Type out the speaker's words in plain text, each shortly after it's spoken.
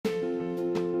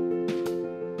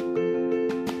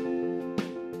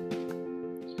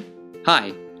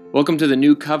Hi, welcome to the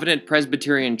New Covenant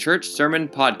Presbyterian Church Sermon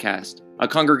Podcast, a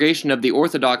congregation of the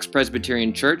Orthodox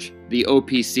Presbyterian Church, the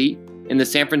OPC, in the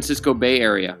San Francisco Bay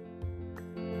Area.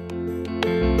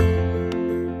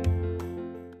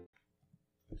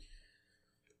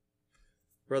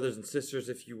 Brothers and sisters,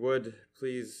 if you would,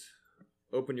 please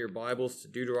open your Bibles to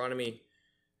Deuteronomy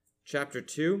chapter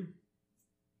 2.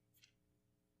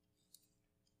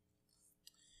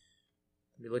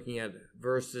 We'll be looking at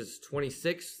verses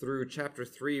 26 through chapter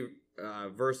 3,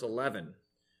 verse 11.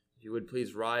 If you would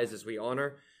please rise as we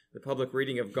honor the public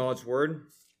reading of God's Word,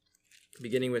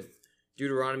 beginning with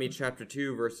Deuteronomy chapter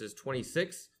 2, verses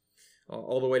 26,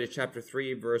 all the way to chapter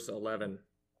 3, verse 11.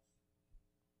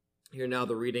 Hear now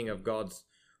the reading of God's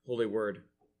holy word.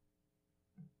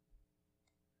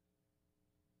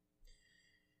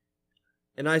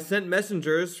 And I sent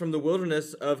messengers from the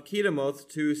wilderness of Kedemoth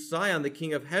to Sihon the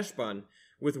king of Heshbon,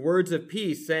 with words of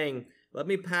peace, saying, "Let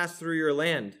me pass through your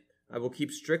land. I will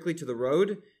keep strictly to the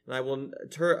road, and I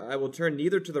will turn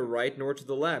neither to the right nor to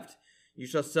the left. You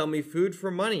shall sell me food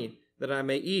for money, that I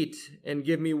may eat, and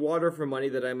give me water for money,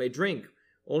 that I may drink.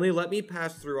 Only let me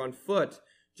pass through on foot,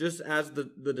 just as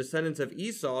the descendants of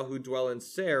Esau who dwell in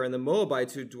Seir and the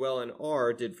Moabites who dwell in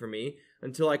Ar did for me,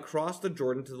 until I cross the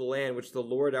Jordan to the land which the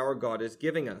Lord our God is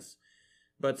giving us."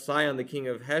 But Sihon the king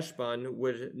of Heshbon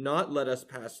would not let us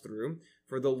pass through,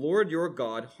 for the Lord your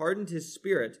God hardened his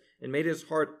spirit and made his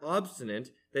heart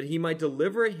obstinate, that he might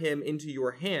deliver him into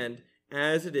your hand,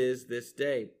 as it is this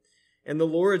day. And the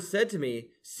Lord said to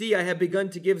me, "See, I have begun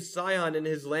to give Sihon and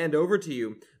his land over to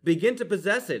you. Begin to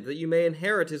possess it, that you may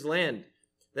inherit his land."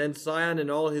 Then Sihon and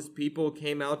all his people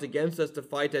came out against us to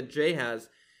fight at Jahaz,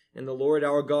 and the Lord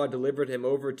our God delivered him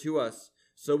over to us.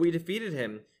 So we defeated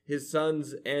him, his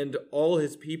sons, and all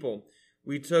his people.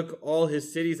 We took all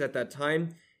his cities at that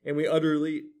time, and we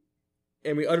utterly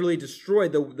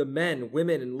destroyed the men,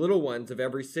 women, and little ones of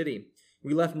every city.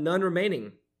 We left none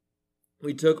remaining.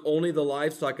 We took only the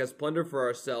livestock as plunder for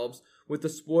ourselves, with the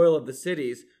spoil of the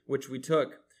cities which we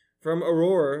took. From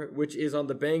Aroer, which is on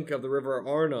the bank of the river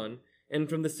Arnon, and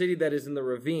from the city that is in the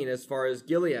ravine, as far as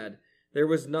Gilead, there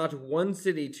was not one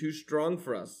city too strong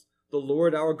for us. The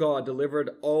Lord our God delivered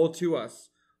all to us.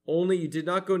 Only you did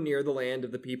not go near the land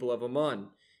of the people of Ammon,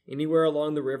 anywhere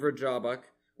along the river Jabbok,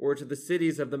 or to the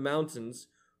cities of the mountains,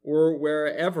 or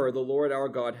wherever the Lord our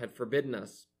God had forbidden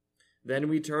us. Then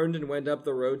we turned and went up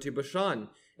the road to Bashan,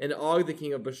 and Og the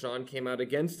king of Bashan came out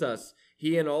against us,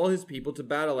 he and all his people, to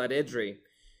battle at Edrei.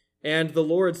 And the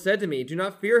Lord said to me, "Do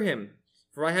not fear him,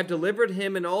 for I have delivered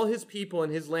him and all his people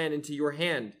and his land into your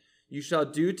hand. You shall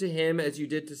do to him as you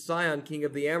did to Sihon king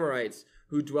of the Amorites,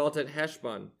 who dwelt at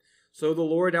Heshbon." So the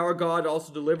Lord our God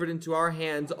also delivered into our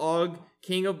hands Og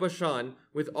king of Bashan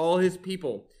with all his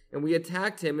people, and we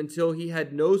attacked him until he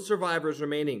had no survivors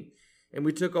remaining. And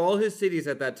we took all his cities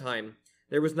at that time.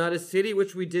 There was not a city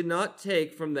which we did not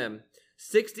take from them.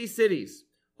 60 cities,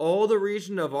 all the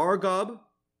region of Argob,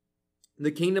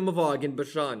 the kingdom of Og in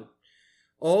Bashan.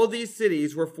 All these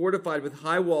cities were fortified with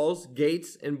high walls,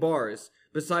 gates, and bars,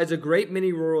 besides a great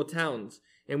many rural towns,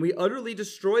 and we utterly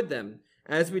destroyed them,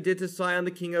 as we did to Sihon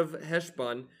the king of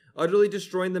Heshbon, utterly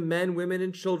destroying the men, women,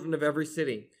 and children of every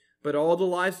city. But all the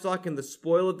livestock and the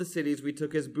spoil of the cities we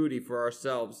took as booty for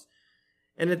ourselves.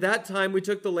 And at that time we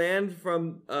took the land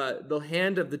from the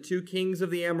hand of the 2 kings of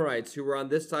the Amorites who were on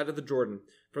this side of the Jordan,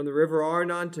 from the river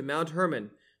Arnon to Mount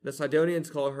Hermon. The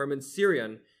Sidonians call Hermon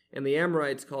Sirion, and the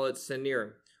Amorites call it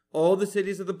Senir. All the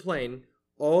cities of the plain,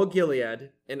 all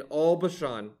Gilead, and all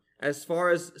Bashan, as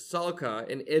far as Salcah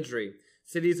and Edrei,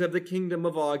 cities of the kingdom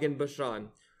of Og in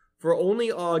Bashan. For only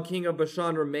Og king of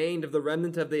Bashan remained of the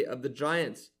remnant of the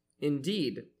giants.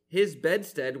 Indeed, his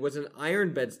bedstead was an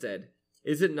iron bedstead.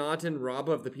 Is it not in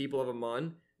Rabbah of the people of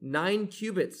Ammon? 9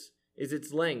 cubits is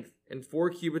its length, and 4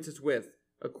 cubits its width,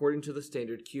 according to the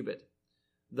standard cubit.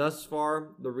 Thus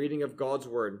far, the reading of God's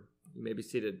word. You may be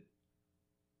seated.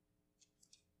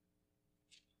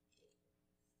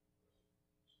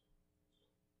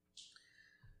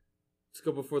 Let's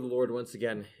go before the Lord once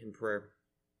again in prayer.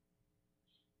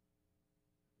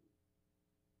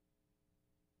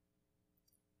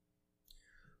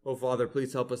 Oh, Father,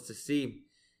 please help us to see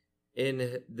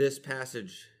in this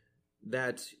passage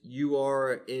that you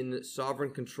are in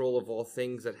sovereign control of all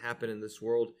things that happen in this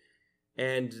world,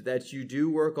 and that you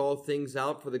do work all things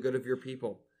out for the good of your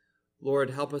people. Lord,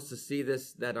 help us to see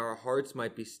this, that our hearts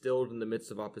might be stilled in the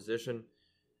midst of opposition,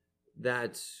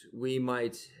 that we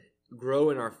might grow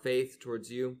in our faith towards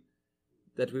you,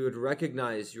 that we would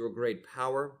recognize your great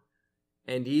power,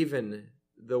 and even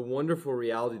the wonderful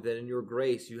reality that in your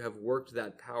grace you have worked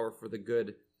that power for the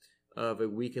good of a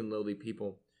weak and lowly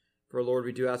people. For, Lord,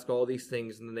 we do ask all these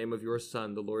things in the name of your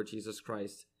Son, the Lord Jesus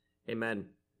Christ. Amen.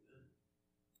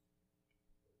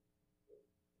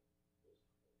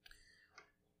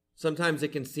 Sometimes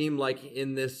it can seem like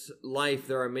in this life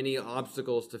there are many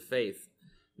obstacles to faith,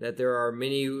 that there are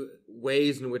many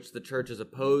ways in which the church is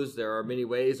opposed. There are many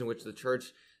ways in which the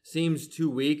church seems too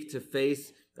weak to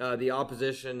face the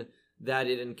opposition that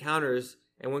it encounters.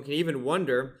 And one can even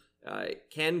wonder,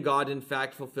 can God in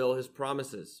fact fulfill his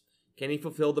promises? Can he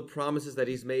fulfill the promises that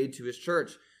he's made to his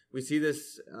church? We see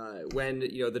this when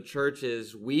the church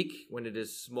is weak, when it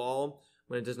is small,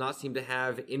 when it does not seem to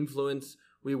have influence.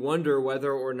 We wonder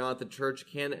whether or not the church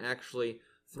can actually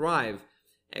thrive.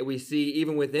 And we see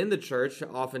even within the church,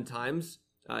 oftentimes,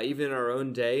 even in our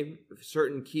own day,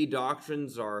 certain key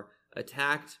doctrines are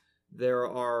attacked. There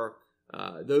are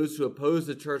those who oppose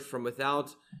the church from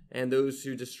without, and those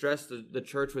who distress the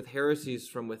church with heresies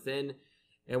from within.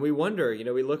 And we wonder,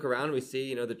 we look around and we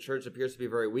see, the church appears to be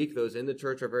very weak. Those in the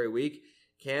church are very weak.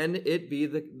 Can it be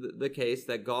the case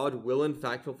that God will in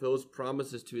fact fulfill his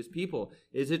promises to his people?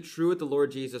 Is it true what the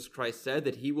Lord Jesus Christ said,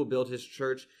 that he will build his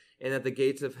church and that the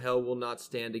gates of hell will not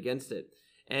stand against it?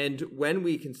 And when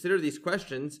we consider these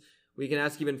questions, we can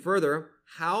ask even further,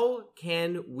 how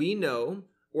can we know,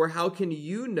 or how can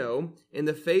you know, in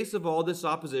the face of all this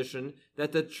opposition,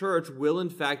 that the church will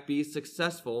in fact be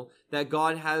successful, that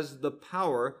God has the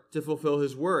power to fulfill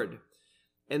his word?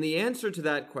 And the answer to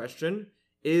that question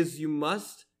is you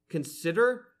must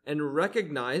consider and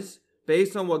recognize,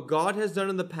 based on what God has done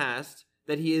in the past,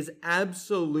 that he is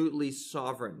absolutely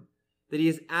sovereign. That he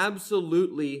is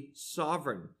absolutely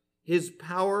sovereign. His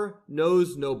power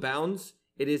knows no bounds.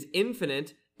 It is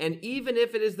infinite. And even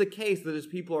if it is the case that his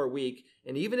people are weak,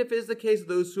 and even if it is the case that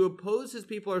those who oppose his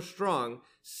people are strong,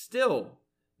 still,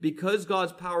 because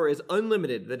God's power is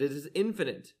unlimited, that it is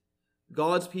infinite,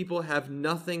 God's people have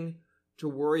nothing to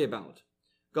worry about.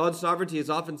 God's sovereignty is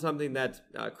often something that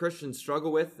Christians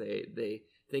struggle with. They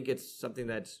think it's something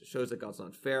that shows that God's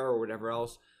not fair or whatever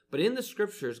else. But in the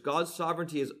scriptures, God's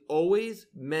sovereignty is always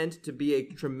meant to be a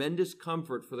tremendous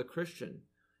comfort for the Christian.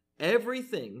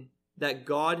 Everything that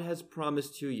God has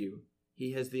promised to you,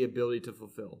 he has the ability to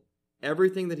fulfill.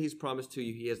 Everything that he's promised to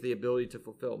you, he has the ability to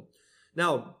fulfill.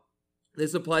 Now,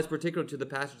 this applies particularly to the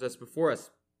passage that's before us.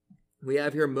 We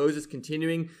have here Moses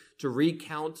continuing to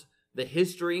recount the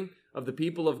history of the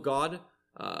people of God,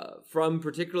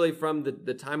 particularly from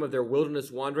the time of their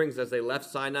wilderness wanderings as they left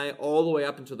Sinai all the way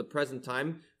up until the present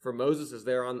time. For Moses is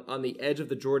there on the edge of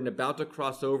the Jordan, about to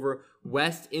cross over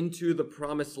west into the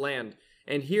promised land.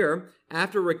 And here,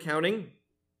 after recounting,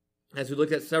 as we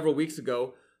looked at several weeks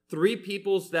ago, 3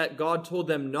 peoples that God told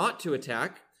them not to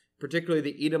attack, particularly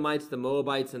the Edomites, the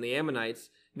Moabites, and the Ammonites,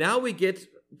 now we get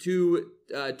to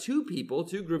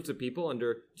 2 groups of people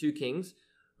under 2 kings,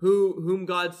 whom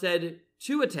God said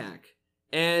to attack.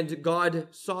 And God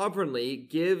sovereignly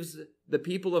gives the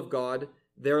people of God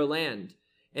their land.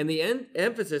 And the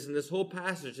emphasis in this whole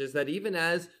passage is that even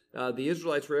as the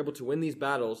Israelites were able to win these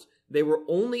battles, they were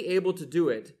only able to do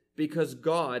it because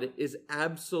God is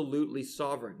absolutely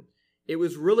sovereign. It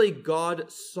was really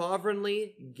God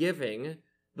sovereignly giving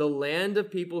the land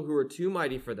of people who were too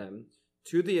mighty for them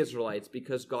to the Israelites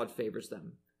because God favors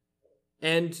them.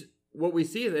 And what we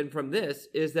see then from this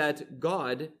is that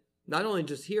God, not only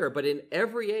just here, but in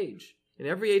every age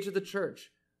of the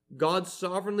church, God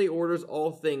sovereignly orders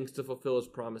all things to fulfill his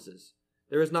promises.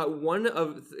 There is not one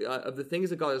of the things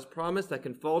that God has promised that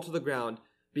can fall to the ground,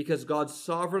 because God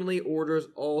sovereignly orders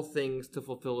all things to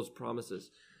fulfill his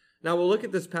promises. Now we'll look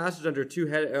at this passage under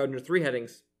 3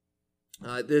 headings.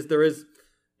 There is,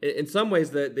 in some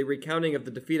ways, the recounting of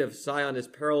the defeat of Sihon is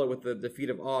parallel with the defeat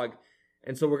of Og.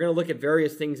 And so we're going to look at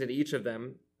various things in each of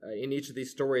them, in each of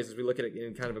these stories, as we look at it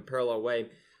in kind of a parallel way.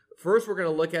 First, we're going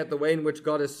to look at the way in which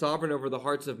God is sovereign over the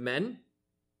hearts of men,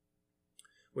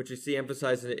 which you see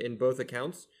emphasized in both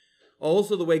accounts.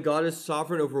 Also, the way God is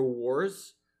sovereign over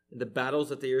wars and the battles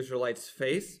that the Israelites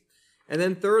face. And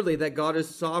then thirdly, that God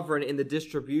is sovereign in the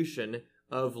distribution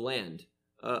of land,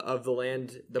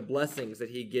 the blessings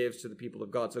that he gives to the people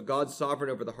of God. So God's sovereign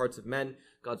over the hearts of men,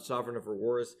 God's sovereign over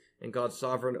wars, and God's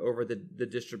sovereign over the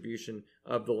distribution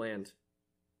of the land.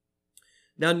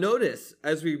 Now notice,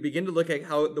 as we begin to look at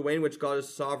the way in which God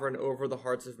is sovereign over the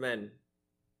hearts of men,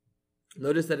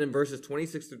 notice that in verses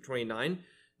 26 through 29,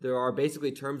 there are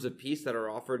basically terms of peace that are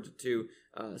offered to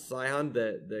Sihon,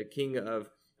 the king of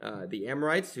the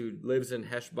Amorites, who lives in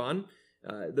Heshbon.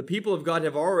 The people of God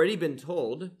have already been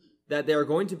told that they are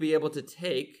going to be able to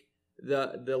take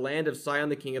the land of Sihon,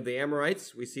 the king of the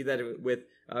Amorites. We see that with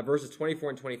verses 24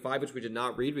 and 25, which we did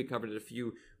not read. We covered it a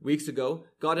few weeks ago.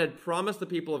 God had promised the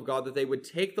people of God that they would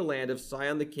take the land of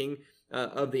Sihon, the king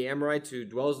of the Amorites, who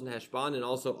dwells in Heshbon, and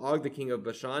also Og, the king of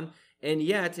Bashan. And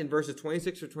yet, in verses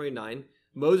 26 or 29,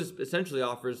 Moses essentially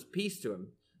offers peace to him.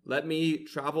 Let me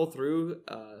travel through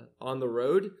on the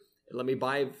road. Let me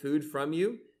buy food from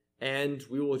you, and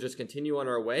we will just continue on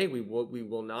our way. We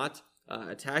will not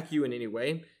attack you in any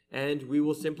way, and we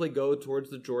will simply go towards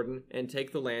the Jordan and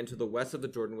take the land to the west of the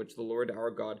Jordan, which the Lord our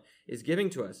God is giving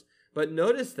to us. But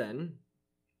notice then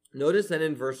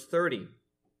in verse 30,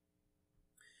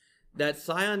 that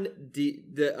Sihon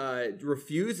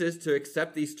refuses to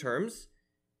accept these terms,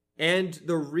 and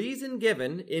the reason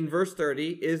given in verse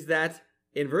 30 is that,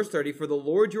 in verse 30, for the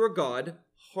Lord your God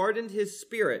hardened his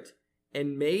spirit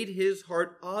and made his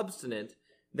heart obstinate,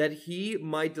 that he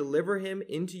might deliver him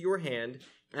into your hand,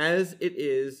 as it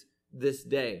is this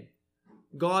day.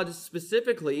 God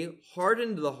specifically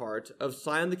hardened the heart of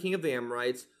Sihon, the king of the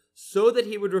Amorites, so that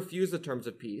he would refuse the terms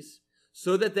of peace,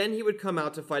 so that then he would come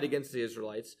out to fight against the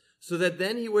Israelites, so that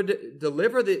then he would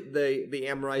deliver the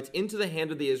Amorites into the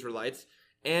hand of the Israelites,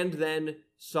 and then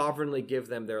sovereignly give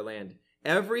them their land.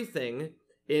 Everything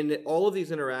in all of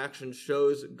these interactions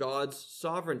shows God's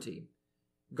sovereignty.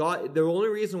 God, the only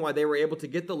reason why they were able to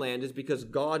get the land is because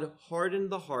God hardened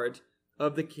the heart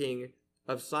of the king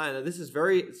of Sihon. Now, this is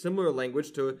very similar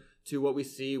language to what we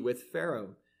see with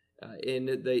Pharaoh in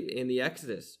the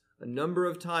Exodus. A number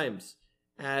of times,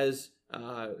 as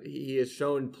he has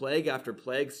shown plague after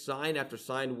plague, sign after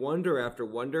sign, wonder after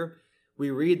wonder,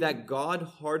 we read that God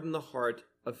hardened the heart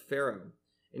of Pharaoh.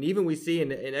 And even we see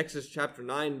in Exodus chapter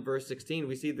 9, verse 16,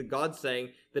 we see the God saying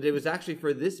that it was actually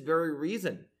for this very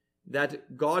reason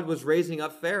that God was raising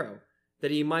up Pharaoh,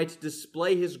 that he might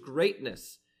display his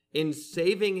greatness in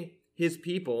saving his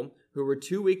people who were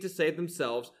too weak to save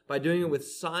themselves by doing it with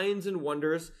signs and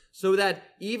wonders, so that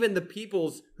even the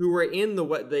peoples who were in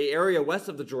the area west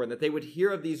of the Jordan, that they would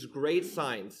hear of these great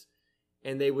signs,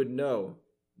 and they would know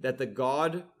that the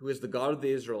God who is the God of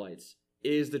the Israelites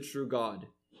is the true God,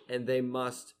 and they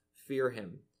must fear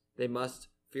him. They must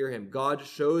fear him. God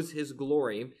shows his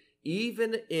glory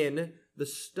even in the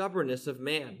stubbornness of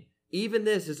man. Even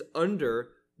this is under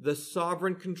the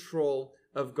sovereign control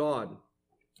of God.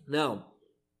 Now,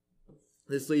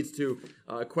 this leads to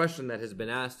a question that has been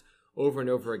asked over and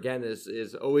over again. This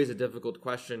is always a difficult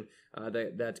question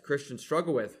that Christians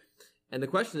struggle with. And the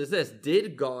question is this: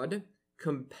 did God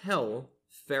compel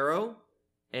Pharaoh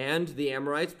and the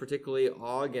Amorites, particularly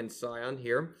Og and Sihon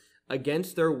here,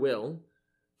 against their will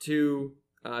to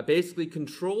basically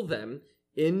control them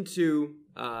into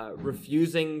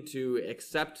refusing to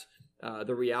accept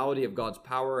the reality of God's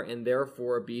power and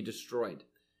therefore be destroyed?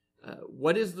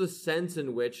 What is the sense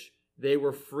in which they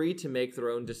were free to make their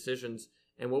own decisions,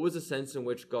 and what was the sense in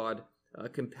which God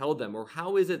compelled them? Or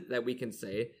how is it that we can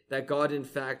say that God in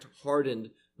fact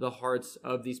hardened the hearts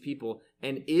of these people?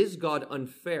 And is God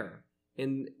unfair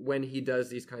when he does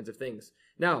these kinds of things?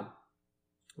 Now,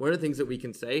 one of the things that we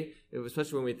can say,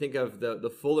 especially when we think of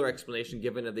the fuller explanation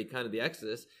given of the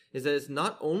Exodus, is that it's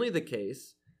not only the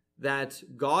case that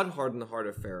God hardened the heart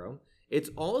of Pharaoh, it's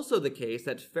also the case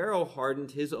that Pharaoh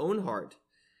hardened his own heart.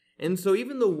 And so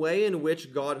even the way in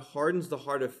which God hardens the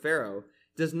heart of Pharaoh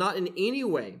does not in any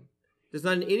way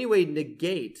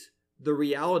negate the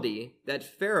reality that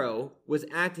Pharaoh was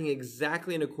acting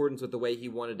exactly in accordance with the way he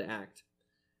wanted to act.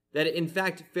 That in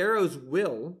fact, Pharaoh's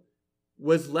will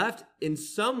was left in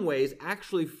some ways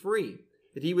actually free.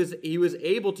 That he was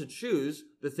able to choose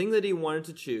the thing that he wanted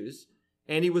to choose,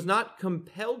 and he was not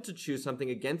compelled to choose something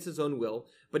against his own will,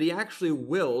 but he actually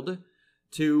willed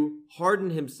to harden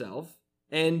himself,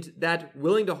 and that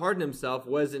willing to harden himself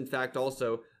was in fact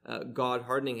also God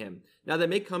hardening him. Now that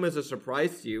may come as a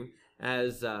surprise to you,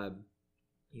 as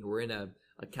we're in a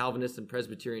Calvinist and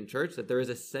Presbyterian church, that there is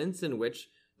a sense in which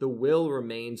the will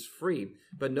remains free.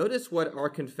 But notice what our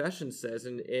confession says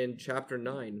in chapter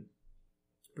 9,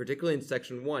 particularly in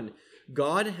section 1.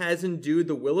 God has endued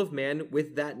the will of man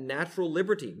with that natural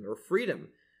liberty or freedom,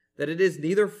 that it is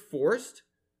neither forced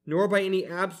nor by any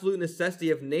absolute necessity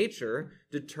of nature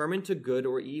determined to good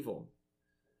or evil.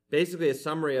 Basically, a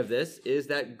summary of this is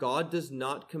that God does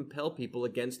not compel people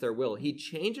against their will. He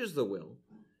changes the will,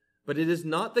 but it is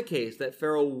not the case that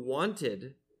Pharaoh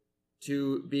wanted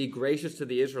to be gracious to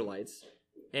the Israelites,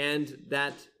 and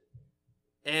that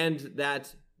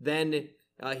then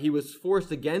he was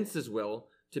forced against his will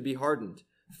to be hardened.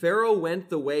 Pharaoh went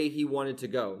the way he wanted to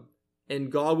go,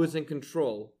 and God was in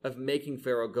control of making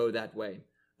Pharaoh go that way.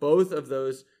 Both of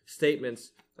those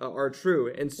statements are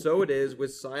true, and so it is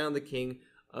with Sihon, the king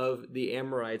of the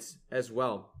Amorites, as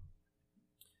well.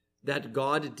 that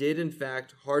God did in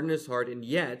fact harden his heart, and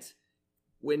yet,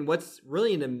 when what's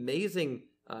really an amazing,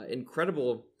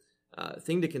 incredible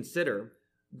thing to consider,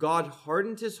 God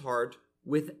hardened his heart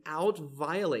without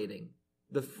violating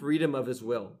the freedom of his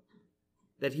will.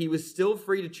 That he was still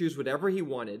free to choose whatever he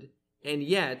wanted, and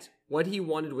yet what he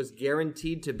wanted was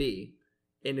guaranteed to be,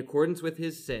 in accordance with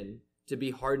his sin, to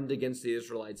be hardened against the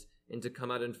Israelites and to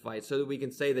come out and fight, so that we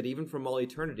can say that even from all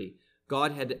eternity,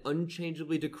 God had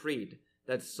unchangeably decreed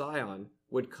that Sihon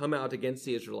would come out against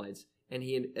the Israelites, and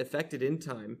he effected in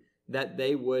time that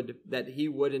he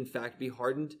would in fact be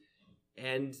hardened,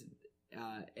 and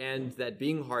that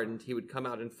being hardened, he would come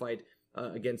out and fight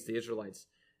against the Israelites.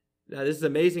 Now, this is an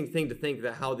amazing thing to think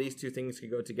that how these two things can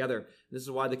go together. This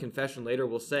is why the confession later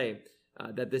will say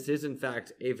that this is in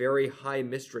fact a very high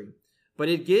mystery. But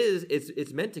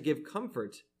it's meant to give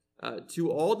comfort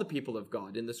to all the people of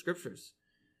God in the scriptures.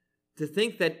 To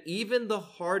think that even the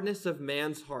hardness of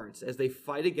man's hearts as they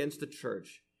fight against the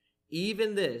church,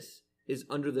 even this is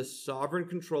under the sovereign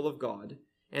control of God,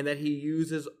 and that he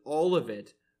uses all of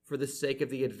it for the sake of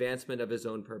the advancement of his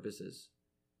own purposes.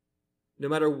 No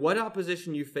matter what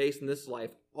opposition you face in this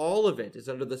life, all of it is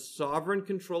under the sovereign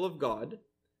control of God.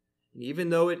 And even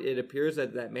though it appears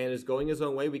that man is going his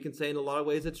own way, we can say in a lot of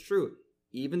ways it's true.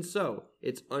 Even so,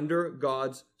 it's under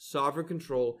God's sovereign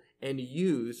control and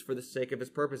used for the sake of his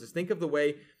purposes. Think of the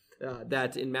way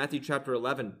that in Matthew chapter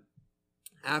 11,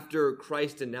 after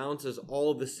Christ denounces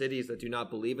all of the cities that do not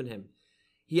believe in him,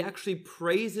 he actually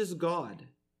praises God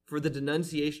for the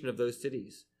denunciation of those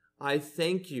cities. I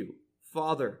thank you,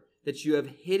 Father, that you have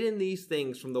hidden these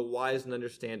things from the wise and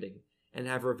understanding and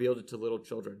have revealed it to little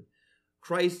children.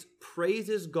 Christ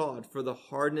praises God for the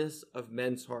hardness of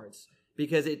men's hearts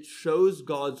because it shows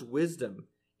God's wisdom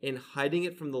in hiding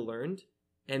it from the learned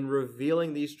and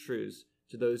revealing these truths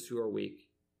to those who are weak.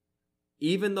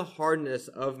 Even the hardness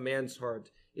of man's heart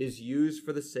is used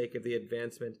for the sake of the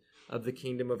advancement of the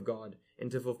kingdom of God and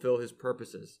to fulfill his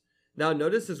purposes. Now,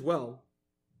 notice as well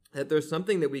that there's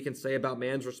something that we can say about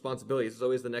man's responsibility. This is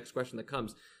always the next question that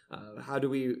comes. How do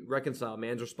we reconcile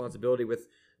man's responsibility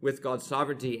with God's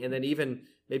sovereignty? And then even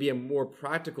maybe a more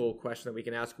practical question that we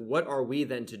can ask, what are we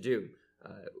then to do?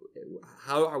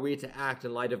 How are we to act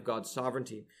in light of God's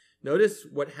sovereignty? Notice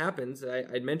what happens.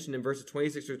 I mentioned in verses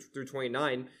 26 through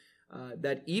 29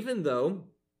 that even though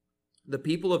the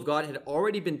people of God had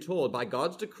already been told by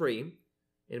God's decree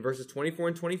in verses 24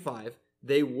 and 25,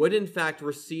 they would in fact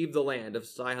receive the land of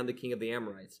Sihon, the king of the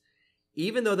Amorites.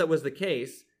 Even though that was the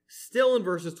case, still in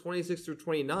verses 26 through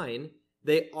 29,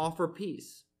 they offer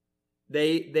peace.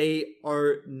 They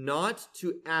are not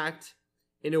to act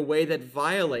in a way that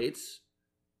violates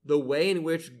the way in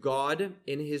which God,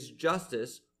 in his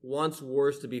justice, wants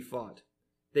wars to be fought.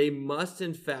 They must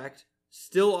in fact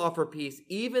still offer peace,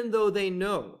 even though they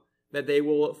know that they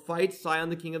will fight Sihon,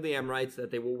 the king of the Amorites,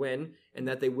 that they will win, and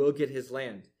that they will get his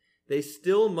land. They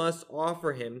still must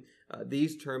offer him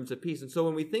these terms of peace. And so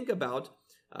when we think about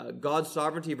God's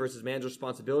sovereignty versus man's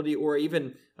responsibility, or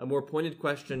even a more pointed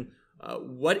question,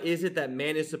 what is it that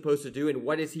man is supposed to do and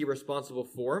what is he responsible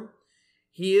for?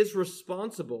 He is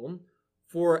responsible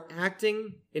for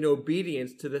acting in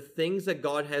obedience to the things that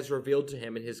God has revealed to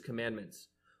him in his commandments.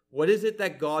 What is it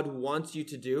that God wants you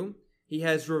to do? He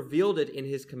has revealed it in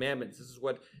his commandments. This is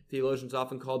what theologians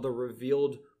often call the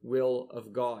revealed will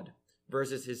of God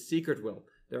versus his secret will.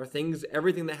 There are things,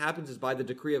 everything that happens is by the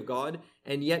decree of God,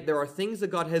 and yet there are things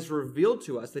that God has revealed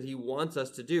to us that he wants us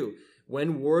to do.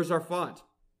 When wars are fought,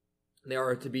 there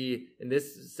are to be, in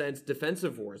this sense,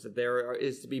 defensive wars, that there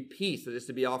is to be peace that is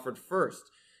to be offered first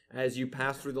as you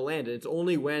pass through the land. And it's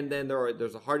only when then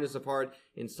there's a hardness of heart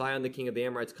in Sihon, the king of the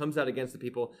Amorites, comes out against the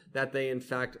people, that they in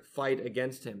fact fight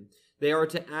against him. They are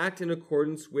to act in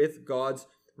accordance with God's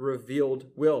revealed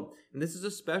will. And this is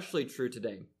especially true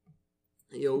today.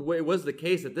 It was the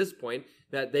case at this point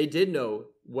that they did know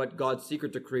what God's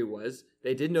secret decree was.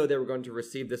 They did know they were going to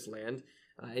receive this land.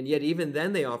 And yet even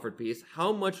then they offered peace.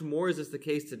 How much more is this the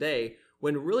case today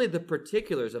when really the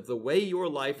particulars of the way your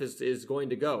life is going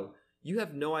to go, you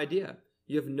have no idea.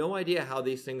 You have no idea how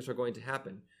these things are going to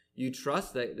happen. You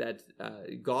trust that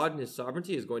God in his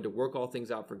sovereignty is going to work all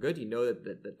things out for good. You know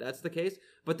that that's the case.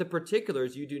 But the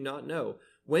particulars you do not know.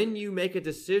 When you make a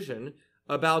decision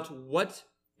about what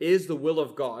is the will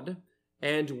of God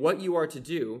and what you are to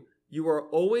do, you are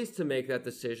always to make that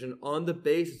decision on the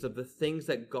basis of the things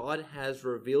that God has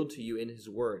revealed to you in his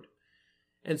word.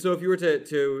 And so if you were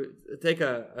to take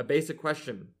a basic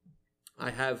question,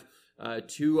 I have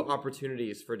two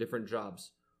opportunities for different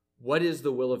jobs. What is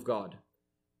the will of God?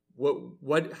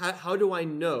 How do I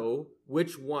know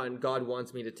which one God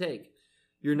wants me to take?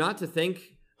 You're not to think,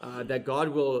 that God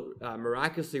will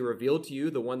miraculously reveal to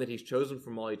you the one that he's chosen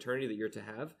from all eternity that you're to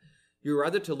have. You're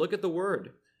rather to look at the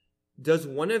word. Does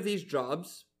one of these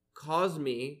jobs cause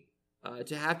me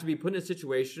to have to be put in a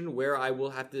situation where I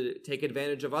will have to take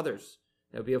advantage of others?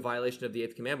 That would be a violation of the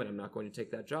 8th commandment. I'm not going to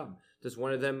take that job. Does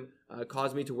one of them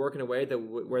cause me to work in a way that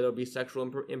where there'll be sexual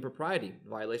impropriety?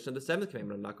 Violation of the 7th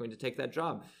commandment. I'm not going to take that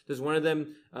job. Does one of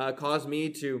them cause me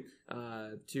to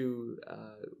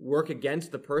work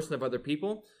against the person of other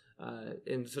people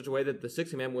in such a way that the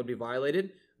 6th commandment would be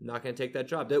violated? I'm not going to take that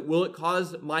job. Will it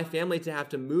cause my family to have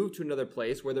to move to another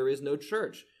place where there is no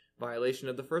church? Violation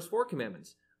of the first 4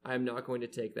 commandments. I am not going to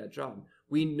take that job.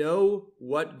 We know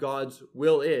what God's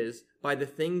will is by the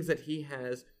things that he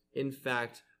has, in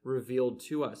fact, revealed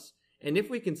to us. And if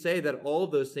we can say that all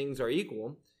of those things are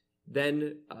equal,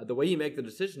 then the way you make the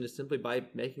decision is simply by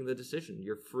making the decision.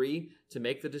 You're free to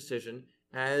make the decision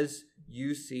as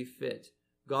you see fit.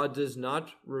 God does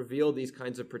not reveal these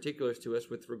kinds of particulars to us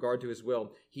with regard to his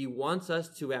will. He wants us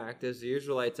to act as the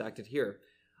Israelites acted here.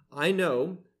 I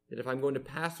know that if I'm going to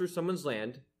pass through someone's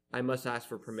land, I must ask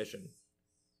for permission.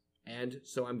 And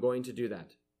so I'm going to do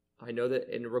that. I know that,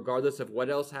 and regardless of what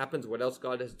else happens, what else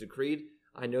God has decreed,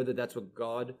 I know that that's what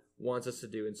God wants us to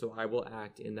do, and so I will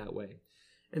act in that way.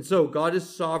 And so God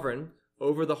is sovereign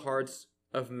over the hearts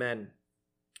of men.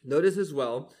 Notice as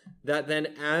well that then,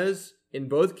 as in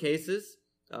both cases,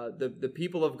 the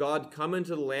people of God come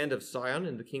into the land of Sihon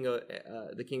and the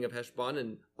king of Heshbon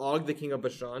and Og, the king of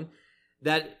Bashan,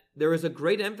 that there is a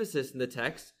great emphasis in the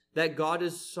text that God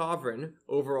is sovereign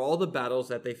over all the battles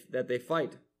that they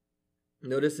fight.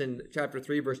 Notice in chapter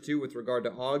 3, verse 2, with regard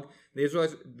to Og,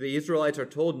 the Israelites are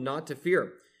told not to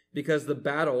fear because the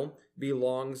battle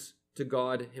belongs to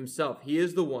God himself. He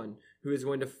is the one who is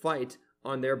going to fight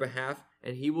on their behalf,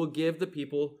 and he will give the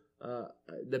people,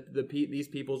 these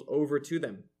peoples over to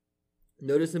them.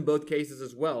 Notice in both cases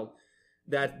as well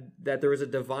that there is a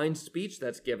divine speech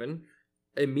that's given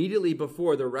immediately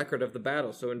before the record of the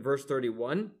battle. So in verse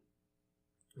 31,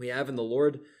 we have, "And the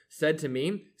Lord said to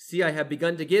me, See, I have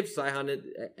begun to give Sihon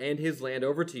and his land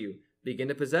over to you. Begin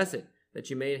to possess it, that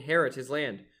you may inherit his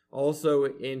land." Also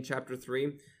in chapter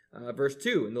 3, verse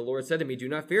 2, "And the Lord said to me, Do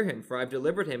not fear him, for I have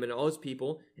delivered him and all his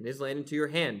people and his land into your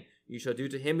hand. You shall do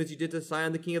to him as you did to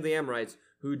Sihon the king of the Amorites,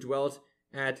 who dwelt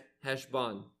at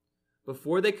Heshbon."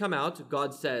 Before they come out,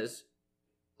 God says,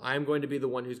 I am going to be the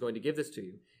one who's going to give this to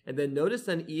you. And then notice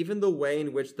then even the way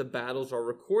in which the battles are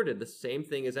recorded, the same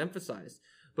thing is emphasized.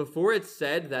 Before it's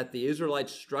said that the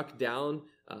Israelites struck down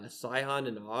Sihon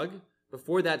and Og,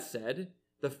 before that's said,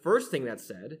 the first thing that's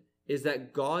said is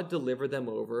that God delivered them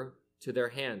over to their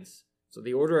hands. So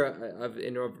the order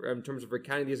in terms of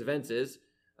recounting these events is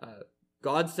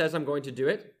God says, I'm going to do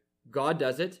it, God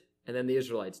does it, and then the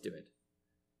Israelites do it.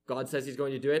 God says he's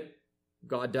going to do it,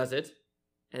 God does it,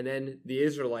 and then the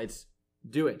Israelites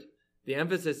do it. The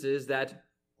emphasis is that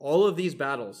all of these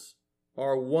battles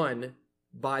are won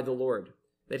by the Lord,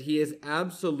 that he is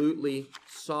absolutely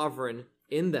sovereign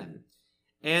in them.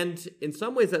 And in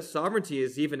some ways that sovereignty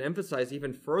is even emphasized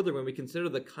even further when we consider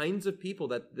the kinds of people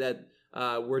that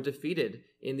were defeated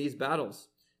in these battles.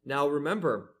 Now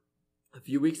remember, a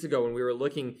few weeks ago when we were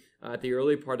looking at the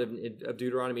early part of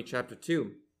Deuteronomy chapter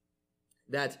 2,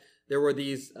 that there were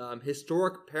these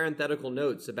historic parenthetical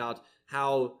notes about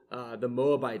how the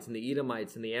Moabites and the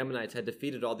Edomites and the Ammonites had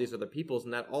defeated all these other peoples,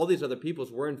 and that all these other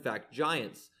peoples were in fact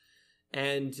giants.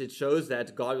 And it shows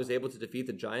that God was able to defeat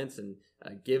the giants and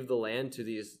give the land to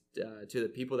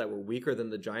the people that were weaker than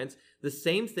the giants. The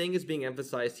same thing is being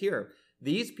emphasized here.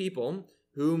 These people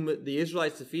whom the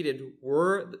Israelites defeated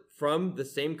were from the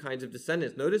same kinds of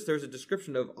descendants. Notice there's a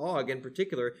description of Og in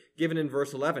particular given in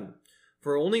verse 11.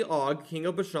 "For only Og, king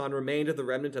of Bashan, remained of the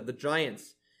remnant of the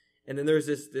giants." And then there's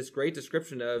this great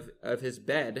description of his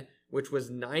bed, which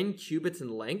was 9 cubits in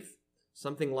length,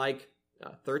 something like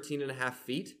 13 and a half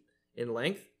feet in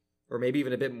length, or maybe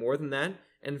even a bit more than that,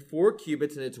 and 4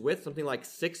 cubits in its width, something like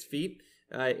 6 feet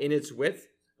in its width,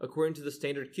 according to the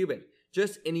standard cubit.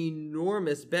 Just an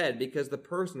enormous bed because the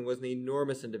person was an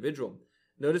enormous individual.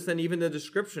 Notice then even the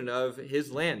description of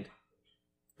his land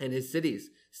and his cities.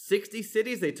 60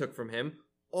 cities they took from him.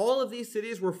 All of these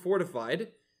cities were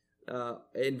fortified.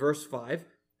 In verse 5,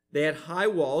 they had high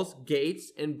walls,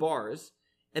 gates, and bars.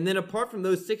 And then apart from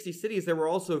those 60 cities, there were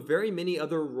also very many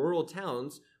other rural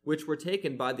towns which were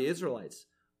taken by the Israelites.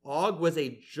 Og was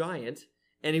a giant,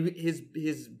 and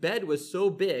his bed was so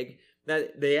big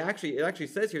that it actually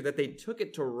says here that they took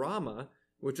it to Ramah,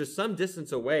 which was some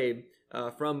distance away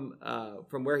from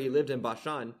where he lived in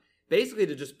Bashan, basically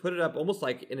to just put it up almost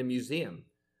like in a museum.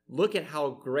 Look at how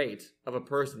great of a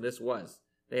person this was,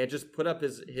 They had just put up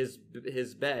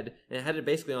his bed and had it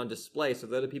basically on display so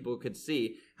that other people could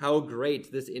see how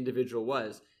great this individual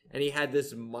was. And he had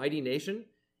this mighty nation,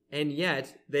 and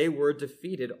yet they were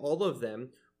defeated. All of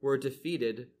them were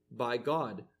defeated by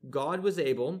God. God was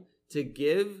able to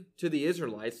give to the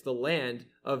Israelites the land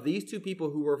of these two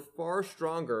people who were far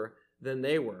stronger than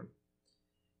they were.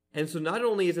 And so not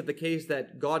only is it the case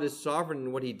that God is sovereign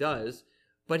in what he does,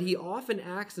 but he often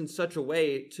acts in such a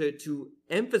way to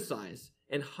emphasize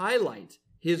and highlight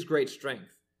his great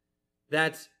strength,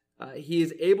 that he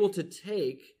is able to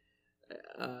take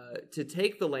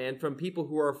the land from people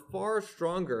who are far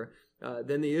stronger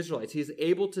than the Israelites. He's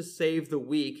able to save the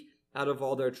weak out of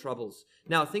all their troubles.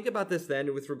 Now, think about this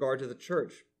then with regard to the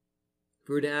church. If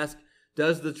we were to ask,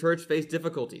 does the church face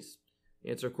difficulties?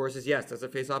 The answer, of course, is yes. Does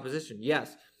it face opposition?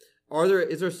 Yes.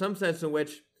 Is there some sense in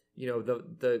which,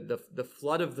 the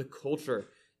flood of the culture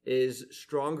is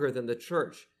stronger than the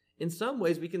church? In some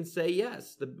ways, we can say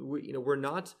yes. We're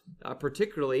not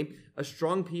particularly a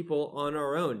strong people on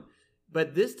our own.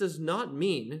 But this does not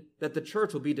mean that the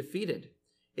church will be defeated.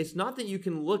 It's not that you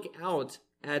can look out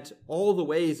at all the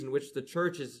ways in which the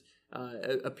church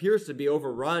appears to be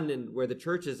overrun and where the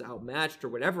church is outmatched or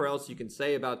whatever else you can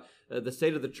say about the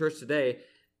state of the church today,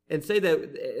 and say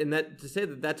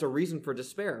that that's a reason for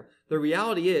despair. The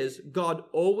reality is God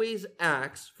always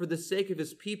acts for the sake of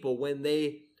his people when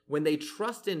they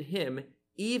trust in him,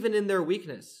 even in their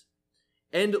weakness.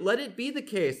 And let it be the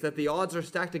case that the odds are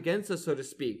stacked against us, so to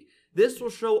speak. This will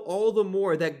show all the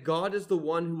more that God is the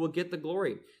one who will get the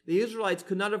glory. The Israelites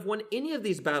could not have won any of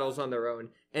these battles on their own,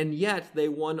 and yet they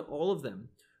won all of them.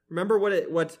 Remember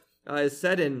what is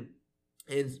said in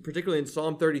particularly in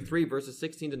Psalm 33, verses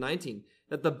 16 to 19,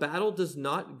 that the battle does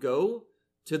not go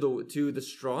to the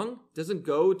strong, doesn't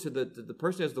go to the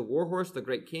person who has the war horse, the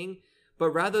great king,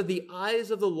 but rather the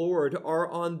eyes of the Lord are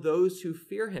on those who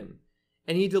fear him,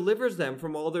 and he delivers them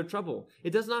from all their trouble. It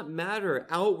does not matter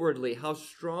outwardly how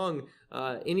strong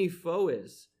any foe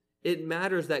is. It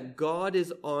matters that God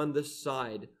is on the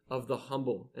side of the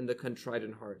humble and the contrite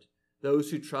in heart, those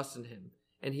who trust in him,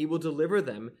 and he will deliver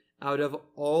them out of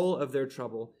all of their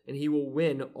trouble, and he will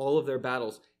win all of their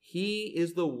battles. He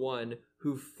is the one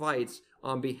who fights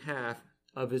on behalf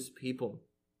of his people.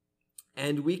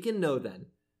 And we can know then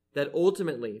that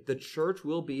ultimately the church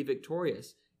will be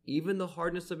victorious. Even the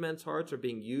hardness of men's hearts are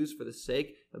being used for the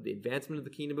sake of the advancement of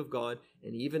the kingdom of God,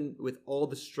 and even with all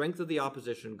the strength of the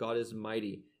opposition, God is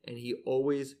mighty, and he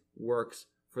always works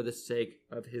for the sake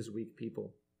of his weak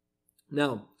people.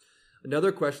 Now,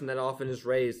 another question that often is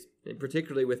raised, and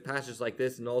particularly with passages like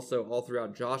this and also all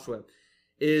throughout Joshua,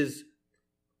 is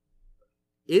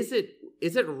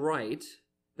it right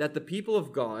that the people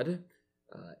of God,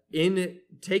 in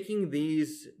taking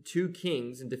these two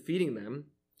kings and defeating them,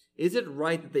 is it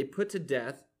right that they put to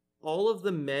death all of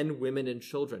the men, women, and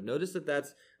children? Notice that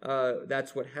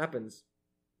that's what happens,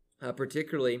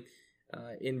 particularly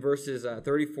in verses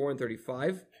 34 and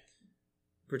 35.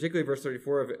 Particularly verse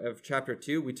 34 of chapter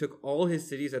 2, we took all his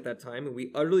cities at that time, and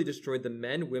we utterly destroyed the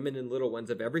men, women, and little ones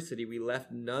of every city. We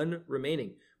left none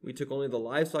remaining. We took only the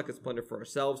livestock as plunder for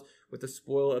ourselves, with the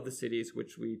spoil of the cities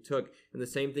which we took. And the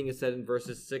same thing is said in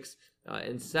verses 6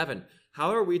 and 7.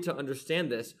 How are we to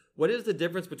understand this? What is the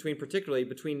difference particularly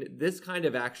between this kind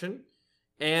of action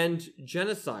and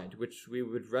genocide, which we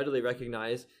would readily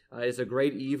recognize is a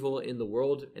great evil in the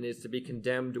world and is to be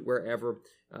condemned wherever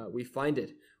we find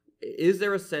it? Is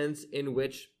there a sense in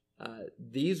which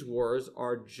these wars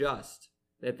are just,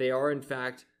 that they are in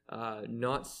fact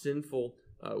not sinful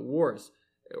wars?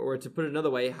 Or to put it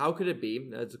another way, how could it be,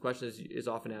 as the question is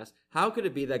often asked, how could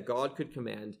it be that God could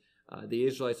command the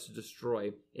Israelites to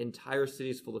destroy entire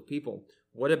cities full of people?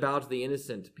 What about the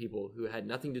innocent people who had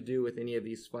nothing to do with any of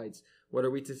these fights? What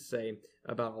are we to say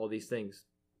about all these things?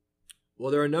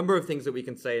 Well, there are a number of things that we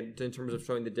can say in terms of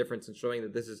showing the difference and showing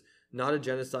that this is not a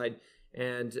genocide,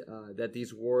 and that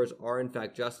these wars are in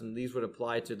fact just, and these would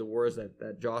apply to the wars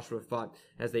that Joshua fought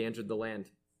as they entered the land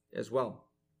as well.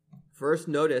 First,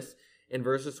 notice in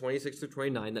verses 26 to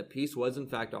 29 that peace was in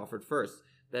fact offered first,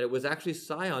 that it was actually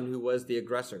Sihon who was the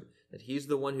aggressor, that he's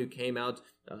the one who came out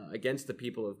against the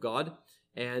people of God,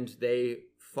 and they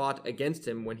fought against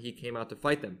him when he came out to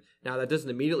fight them. Now, that doesn't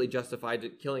immediately justify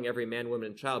killing every man, woman,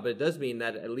 and child, but it does mean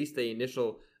that at least the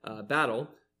initial battle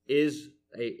is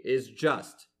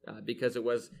just, because it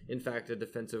was, in fact, a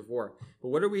defensive war. But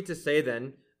what are we to say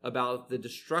then about the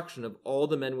destruction of all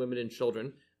the men, women, and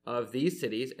children of these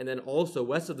cities, and then also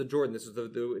west of the Jordan? This is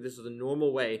the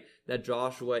normal way that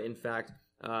Joshua, in fact,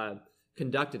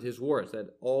 conducted his wars,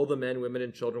 that all the men, women,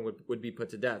 and children would be put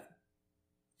to death.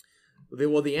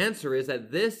 Well, the answer is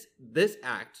that this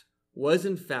act was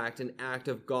in fact an act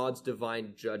of God's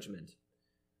divine judgment.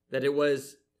 That it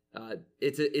was,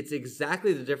 it's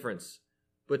exactly the difference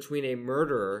between a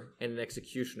murderer and an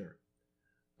executioner.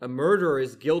 A murderer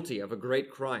is guilty of a great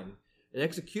crime. An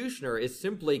executioner is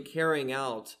simply carrying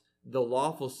out the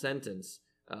lawful sentence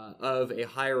of a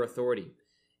higher authority.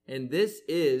 And this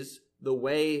is the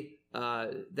way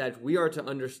that we are to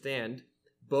understand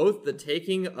both the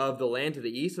taking of the land to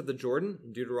the east of the Jordan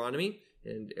in Deuteronomy,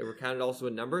 and recounted also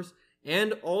in Numbers,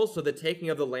 and also the taking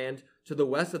of the land to the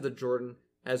west of the Jordan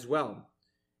as well.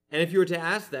 And if you were to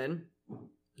ask then,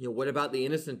 what about the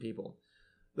innocent people?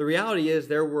 The reality is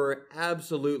there were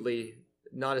absolutely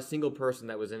not a single person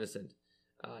that was innocent.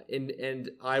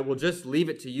 And I will just leave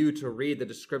it to you to read the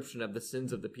description of the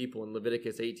sins of the people in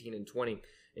Leviticus 18 and 20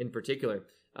 in particular.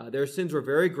 Their sins were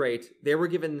very great. They were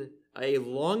given a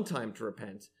long time to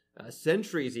repent,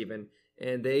 centuries even,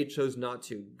 and they chose not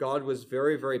to. God was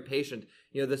very, very patient.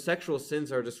 The sexual sins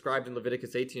that are described in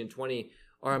Leviticus 18 and 20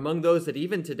 are among those that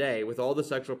even today, with all the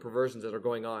sexual perversions that are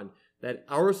going on, that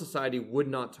our society would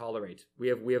not tolerate.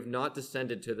 We have not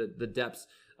descended to the depths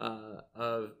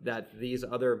of that these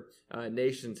other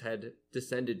nations had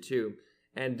descended to.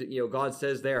 And, God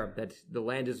says there that the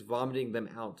land is vomiting them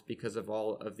out because of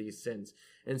all of these sins.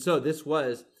 And so this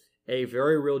was a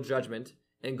very real judgment,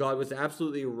 and God was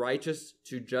absolutely righteous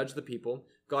to judge the people.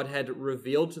 God had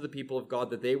revealed to the people of God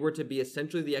that they were to be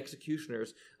essentially the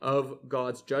executioners of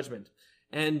God's judgment.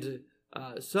 And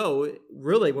so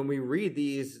really when we read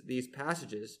these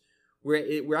passages,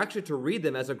 we're actually to read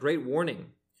them as a great warning.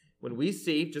 When we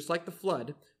see, just like the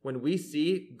flood, when we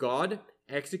see God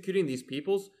executing these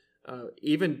peoples,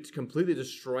 even completely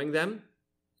destroying them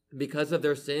because of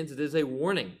their sins, it is a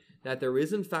warning that there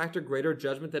is in fact a greater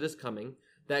judgment that is coming,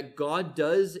 that God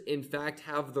does in fact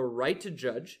have the right to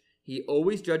judge. He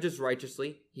always judges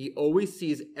righteously. He always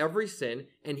sees every sin,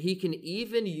 and he can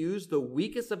even use the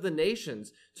weakest of the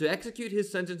nations to execute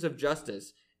his sentence of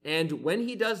justice. And when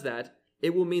he does that,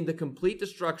 it will mean the complete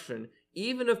destruction,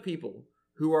 even of people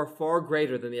who are far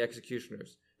greater than the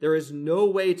executioners. There is no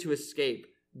way to escape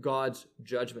God's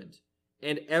judgment,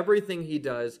 and everything he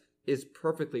does is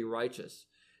perfectly righteous.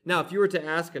 Now, if you were to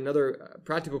ask another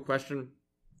practical question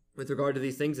with regard to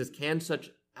these things, is can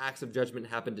such acts of judgment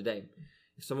happen today?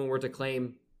 If someone were to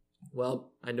claim,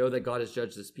 well, I know that God has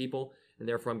judged this people, and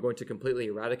therefore I'm going to completely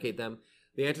eradicate them,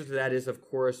 the answer to that is, of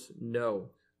course, no.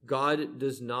 God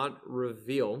does not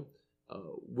reveal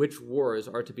which wars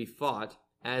are to be fought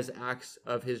as acts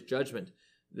of his judgment.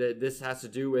 This has to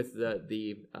do with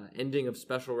the ending of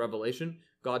special revelation.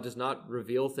 God does not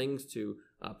reveal things to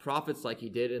prophets like he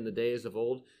did in the days of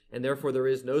old, and therefore there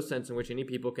is no sense in which any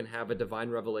people can have a divine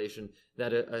revelation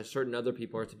that a certain other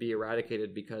people are to be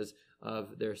eradicated because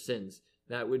of their sins.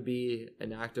 That would be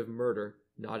an act of murder,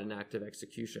 not an act of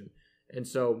execution. And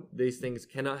so these things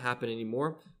cannot happen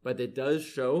anymore, but it does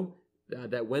show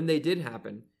that when they did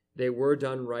happen, they were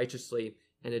done righteously,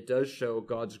 and it does show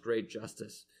God's great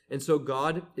justice. And so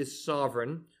God is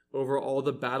sovereign over all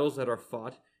the battles that are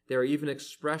fought. There are even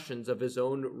expressions of his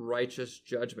own righteous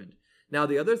judgment. Now,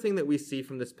 the other thing that we see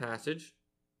from this passage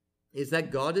is that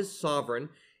God is sovereign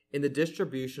in the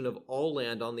distribution of all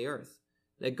land on the earth.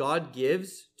 That God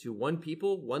gives to one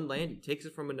people one land, he takes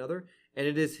it from another, and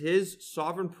it is his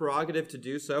sovereign prerogative to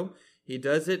do so. He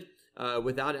does it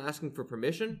without asking for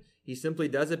permission. He simply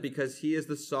does it because he is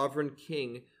the sovereign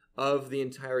king of the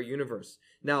entire universe.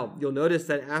 Now, you'll notice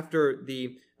that after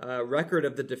the record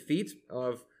of the defeat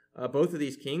of both of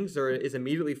these kings, there is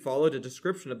immediately followed a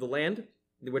description of the land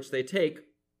which they take.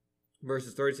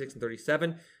 Verses 36 and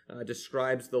 37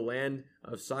 describes the land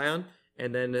of Sihon,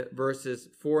 and then verses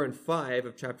 4 and 5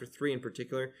 of chapter 3 in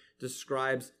particular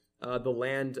describes the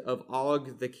land of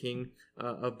Og, the king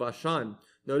of Bashan.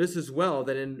 Notice as well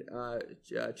that in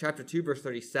chapter 2, verse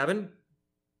 37,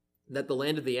 that the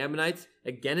land of the Ammonites,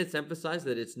 again it's emphasized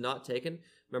that it's not taken.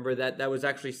 Remember that was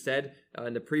actually said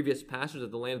in the previous passage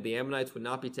that the land of the Ammonites would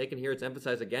not be taken. Here it's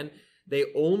emphasized again. They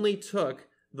only took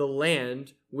the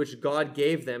land which God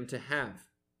gave them to have.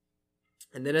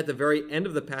 And then at the very end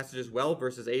of the passage as well,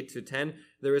 verses 8 to 10,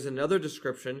 there is another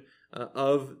description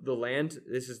of the land.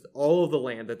 This is all of the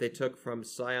land that they took from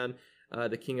Sihon,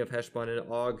 the king of Heshbon,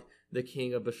 and Og, the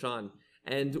king of Bashan.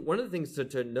 And one of the things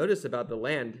to notice about the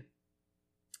land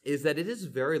is that it is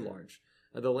very large.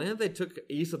 The land they took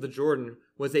east of the Jordan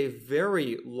was a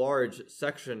very large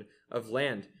section of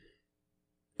land.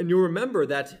 And you'll remember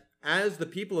that as the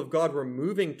people of God were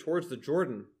moving towards the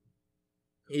Jordan,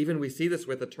 even we see this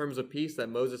with the terms of peace that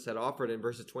Moses had offered in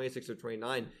verses 26 to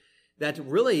 29, that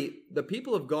really the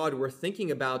people of God were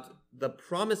thinking about the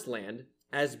promised land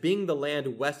as being the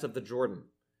land west of the Jordan.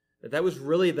 That was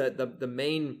really the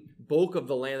main bulk of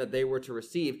the land that they were to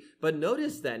receive. But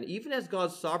notice then, even as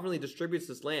God sovereignly distributes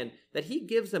this land, that he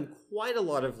gives them quite a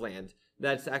lot of land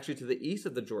that's actually to the east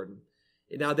of the Jordan.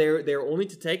 Now, they're only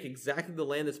to take exactly the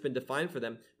land that's been defined for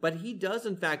them, but he does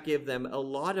in fact give them a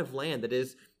lot of land that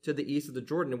is to the east of the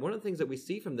Jordan. And one of the things that we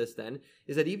see from this then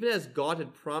is that even as God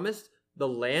had promised the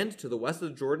land to the west of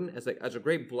the Jordan as a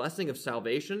great blessing of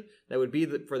salvation that would be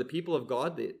for the people of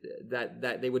God,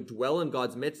 that they would dwell in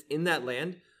God's midst in that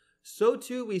land, so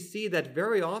too we see that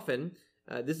very often,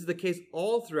 this is the case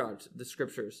all throughout the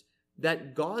scriptures,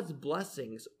 that God's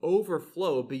blessings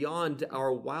overflow beyond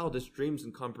our wildest dreams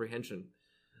and comprehension.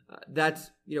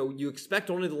 That, you expect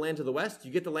only the land to the west,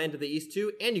 you get the land to the east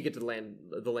too, and you get the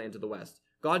land to the west.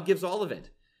 God gives all of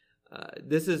it.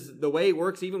 This is the way it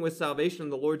works even with salvation in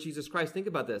the Lord Jesus Christ. Think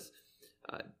about this.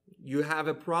 You have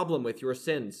a problem with your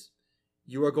sins.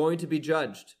 You are going to be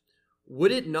judged.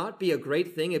 Would it not be a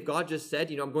great thing if God just said,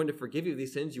 I'm going to forgive you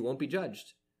these sins, you won't be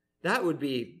judged? That would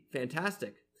be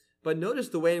fantastic. But notice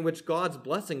the way in which God's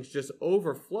blessings just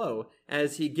overflow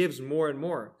as he gives more and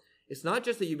more. It's not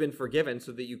just that you've been forgiven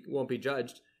so that you won't be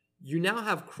judged. You now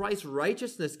have Christ's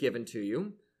righteousness given to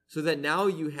you so that now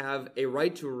you have a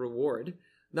right to a reward.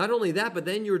 Not only that, but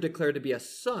then you're declared to be a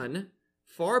son,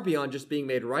 far beyond just being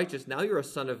made righteous. Now you're a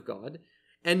son of God,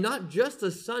 and not just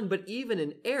a son, but even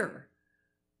an heir.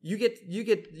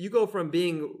 You go from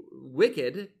being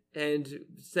wicked and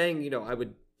saying, I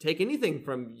would take anything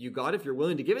from you, God, if you're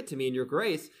willing to give it to me in your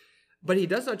grace. But he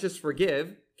does not just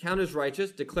forgive, count as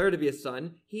righteous, declare to be a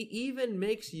son. He even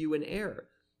makes you an heir.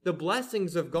 The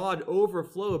blessings of God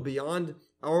overflow beyond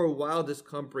our wildest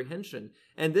comprehension.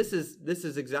 And this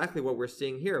is exactly what we're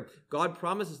seeing here. God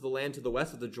promises the land to the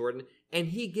west of the Jordan, and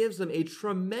he gives them a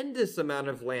tremendous amount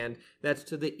of land that's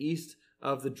to the east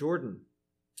of the Jordan.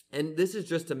 And this is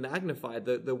just to magnify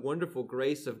the wonderful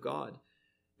grace of God,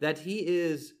 that he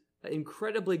is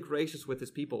incredibly gracious with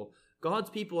his people.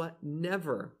 God's people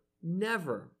never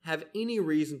have any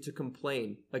reason to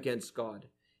complain against God.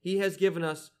 He has given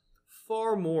us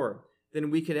far more than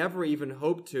we can ever even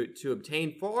hope to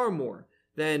obtain, far more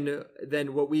than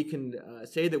what we can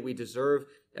say that we deserve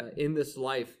in this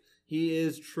life. He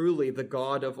is truly the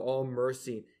God of all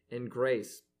mercy and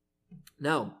grace.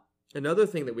 Now, another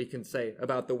thing that we can say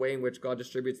about the way in which God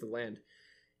distributes the land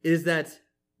is that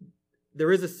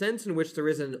there is a sense in which there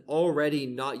is an already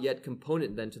not yet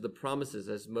component then to the promises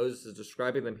as Moses is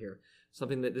describing them here.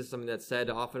 This is something that's said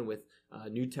often with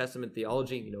New Testament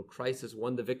theology. Christ has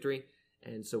won the victory.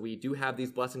 And so we do have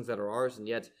these blessings that are ours, and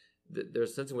yet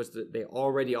there's a sense in which they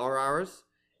already are ours,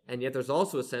 and yet there's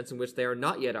also a sense in which they are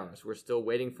not yet ours. We're still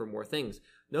waiting for more things.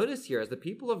 Notice here, as the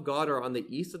people of God are on the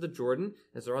east of the Jordan,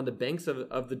 as they're on the banks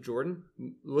of the Jordan,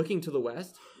 looking to the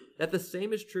west, that the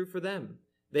same is true for them.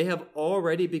 They have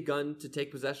already begun to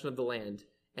take possession of the land,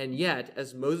 and yet,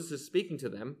 as Moses is speaking to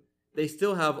them, they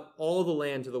still have all the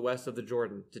land to the west of the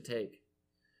Jordan to take.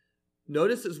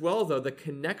 Notice as well, though, the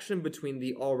connection between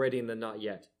the already and the not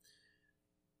yet.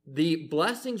 The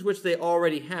blessings which they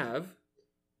already have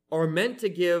are meant to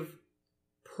give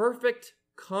perfect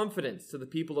confidence to the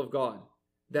people of God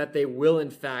that they will, in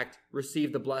fact,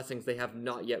 receive the blessings they have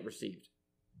not yet received.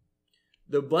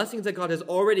 The blessings that God has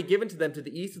already given to them to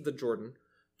the east of the Jordan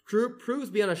proves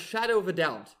beyond a shadow of a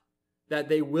doubt that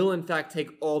they will, in fact,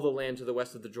 take all the land to the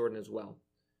west of the Jordan as well.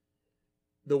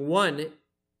 The one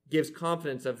gives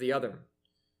confidence of the other.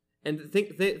 And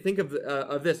think of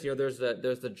this. There's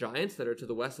the giants that are to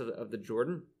the west of the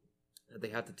Jordan that they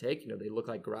have to take. They look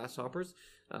like grasshoppers.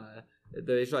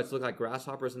 The Israelites look like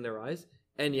grasshoppers in their eyes.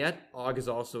 And yet, Og is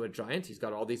also a giant. He's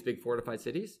got all these big fortified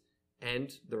cities,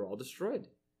 and they're all destroyed.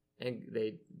 And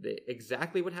they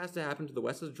exactly what has to happen to the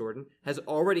west of the Jordan has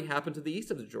already happened to the east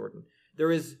of the Jordan.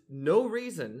 There is no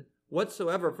reason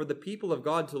whatsoever for the people of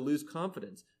God to lose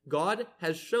confidence. God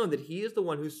has shown that he is the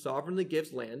one who sovereignly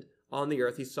gives land on the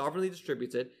earth. He sovereignly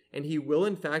distributes it, and he will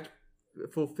in fact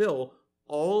fulfill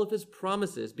all of his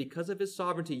promises. Because of his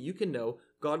sovereignty, you can know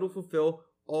God will fulfill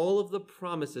all of the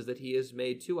promises that he has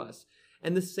made to us.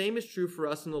 And the same is true for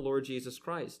us in the Lord Jesus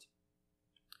Christ.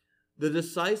 The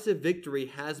decisive victory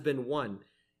has been won,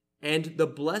 and the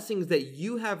blessings that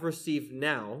you have received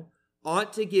now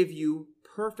ought to give you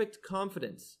perfect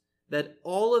confidence that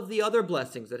all of the other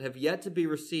blessings that have yet to be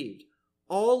received,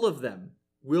 all of them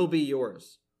will be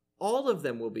yours. All of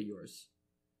them will be yours.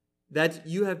 That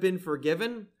you have been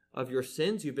forgiven of your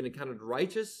sins, you've been accounted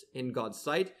righteous in God's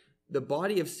sight. The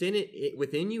body of sin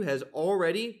within you has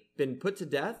already been put to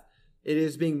death. It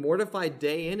is being mortified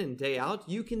day in and day out.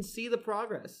 You can see the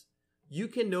progress. You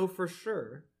can know for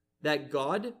sure that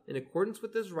God, in accordance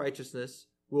with his righteousness,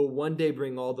 will one day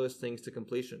bring all those things to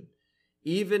completion.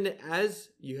 Even as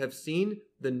you have seen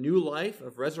the new life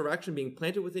of resurrection being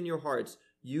planted within your hearts,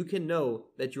 you can know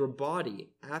that your body,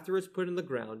 after it's put in the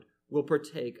ground, will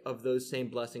partake of those same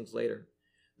blessings later.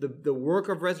 The work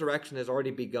of resurrection has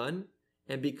already begun,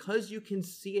 and because you can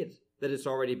see it, that it's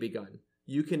already begun,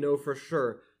 you can know for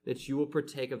sure that you will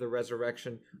partake of the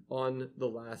resurrection on the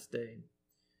last day.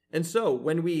 And so,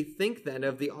 when we think then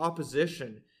of the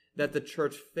opposition that the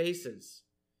church faces,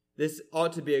 this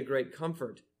ought to be a great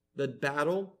comfort. The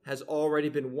battle has already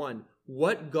been won.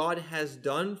 What God has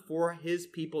done for his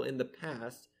people in the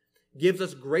past gives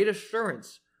us great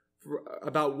assurance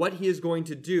about what he is going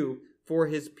to do for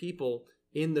his people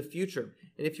in the future.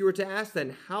 And if you were to ask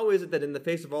then, how is it that in the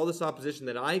face of all this opposition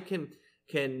that I can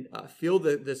feel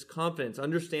this confidence,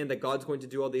 understand that God's going to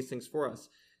do all these things for us?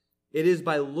 It is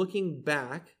by looking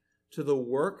back to the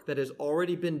work that has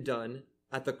already been done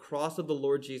at the cross of the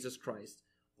Lord Jesus Christ.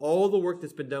 All the work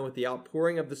that's been done with the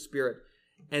outpouring of the Spirit,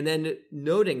 and then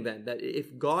noting then that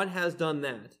if God has done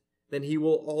that, then he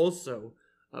will also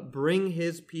bring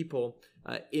his people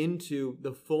into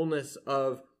the fullness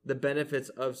of the benefits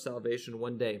of salvation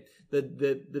one day.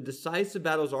 The decisive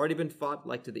battle has already been fought,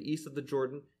 like to the east of the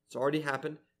Jordan. It's already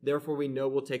happened. Therefore, we know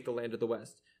we'll take the land of the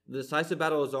west. The decisive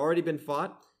battle has already been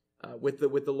fought with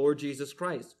the Lord Jesus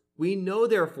Christ. We know,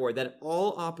 therefore, that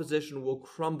all opposition will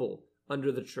crumble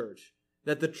under the church,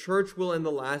 that the church will in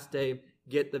the last day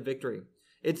get the victory.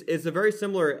 It's a very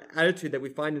similar attitude that we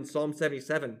find in Psalm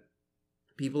 77.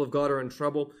 People of God are in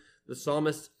trouble. The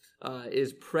psalmist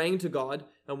is praying to God,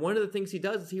 and one of the things he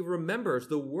does is he remembers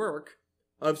the work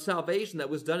of salvation that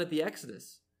was done at the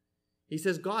Exodus. He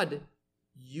says, God,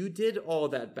 you did all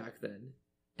that back then,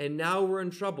 and now we're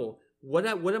in trouble. What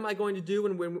am I going to do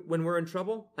when we're in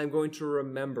trouble? I'm going to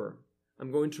remember.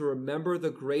 I'm going to remember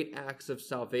the great acts of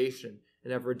salvation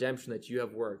and of redemption that you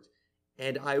have worked.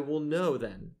 And I will know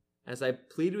then, as I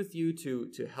plead with you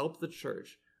to help the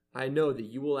church, I know that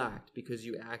you will act because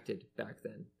you acted back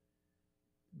then.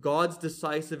 God's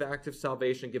decisive act of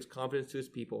salvation gives confidence to his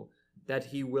people that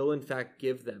he will in fact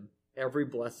give them every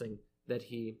blessing that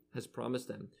he has promised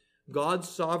them. God's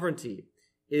sovereignty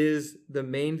is the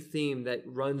main theme that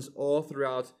runs all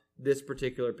throughout this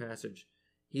particular passage.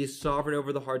 He is sovereign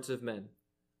over the hearts of men.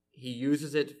 He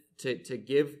uses it to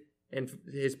give and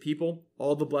his people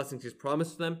all the blessings he's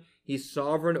promised them. He's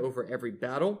sovereign over every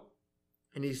battle,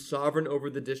 and he's sovereign over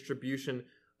the distribution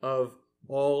of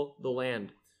all the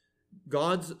land.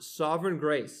 God's sovereign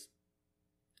grace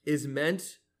is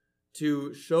meant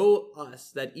to show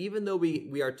us that even though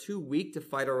we are too weak to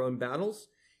fight our own battles,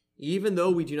 even though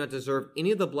we do not deserve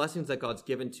any of the blessings that God's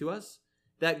given to us,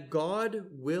 that God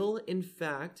will in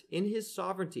fact, in his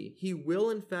sovereignty, he will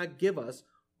in fact give us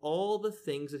all the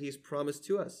things that he's promised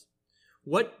to us.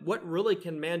 What really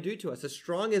can man do to us, as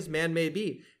strong as man may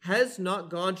be? Has not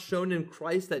God shown in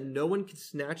Christ that no one can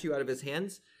snatch you out of his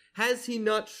hands? Has he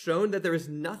not shown that there is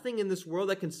nothing in this world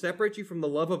that can separate you from the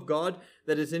love of God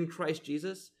that is in Christ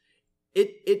Jesus?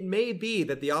 It may be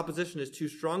that the opposition is too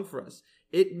strong for us.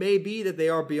 It may be that they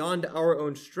are beyond our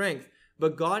own strength,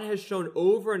 but God has shown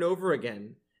over and over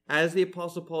again, as the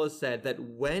Apostle Paul has said, that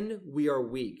when we are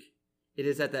weak, it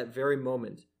is at that very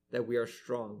moment that we are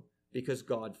strong, because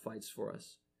God fights for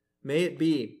us. May it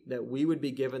be that we would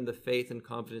be given the faith and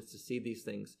confidence to see these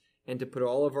things and to put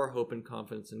all of our hope and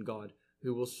confidence in God,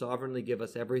 who will sovereignly give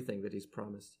us everything that he's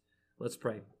promised. Let's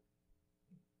pray.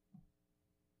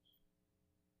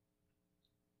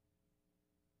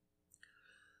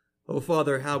 Oh,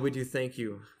 Father, how we do thank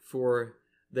you for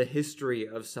the history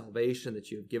of salvation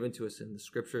that you have given to us in the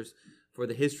Scriptures, for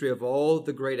the history of all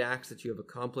the great acts that you have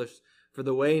accomplished, for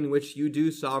the way in which you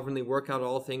do sovereignly work out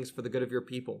all things for the good of your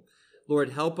people.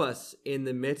 Lord, help us in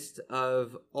the midst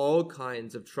of all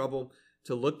kinds of trouble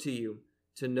to look to you,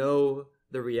 to know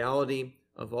the reality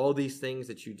of all these things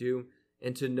that you do,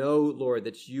 and to know, Lord,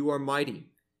 that you are mighty,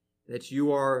 that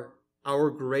you are our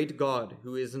great God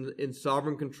who is in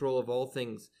sovereign control of all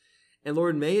things. And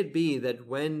Lord, may it be that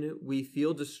when we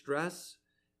feel distress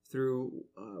through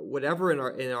whatever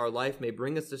in our life may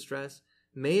bring us distress,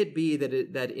 may it be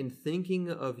that in thinking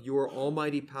of your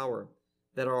almighty power,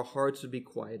 that our hearts would be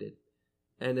quieted,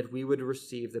 and that we would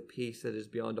receive the peace that is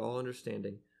beyond all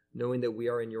understanding, knowing that we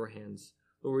are in your hands.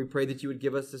 Lord, we pray that you would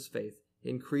give us this faith.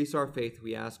 Increase our faith,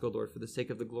 we ask, O Lord, for the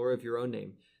sake of the glory of your own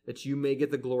name, that you may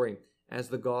get the glory as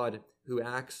the God who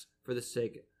acts for the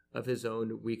sake of his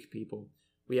own weak people.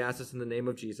 We ask this in the name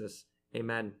of Jesus.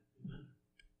 Amen.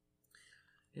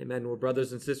 Amen. Well,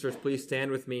 brothers and sisters, please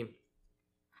stand with me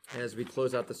as we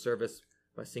close out the service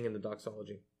by singing the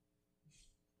doxology.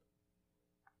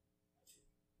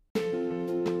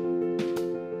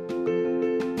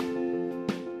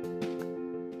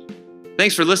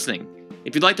 Thanks for listening.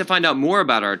 If you'd like to find out more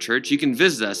about our church, you can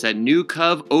visit us at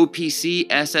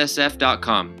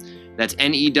newcovopcssf.com. That's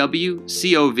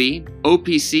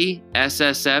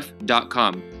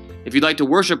newcovopcssf.com. If you'd like to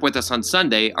worship with us on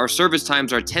Sunday, our service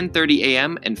times are 10:30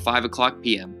 a.m. and 5 o'clock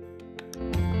p.m.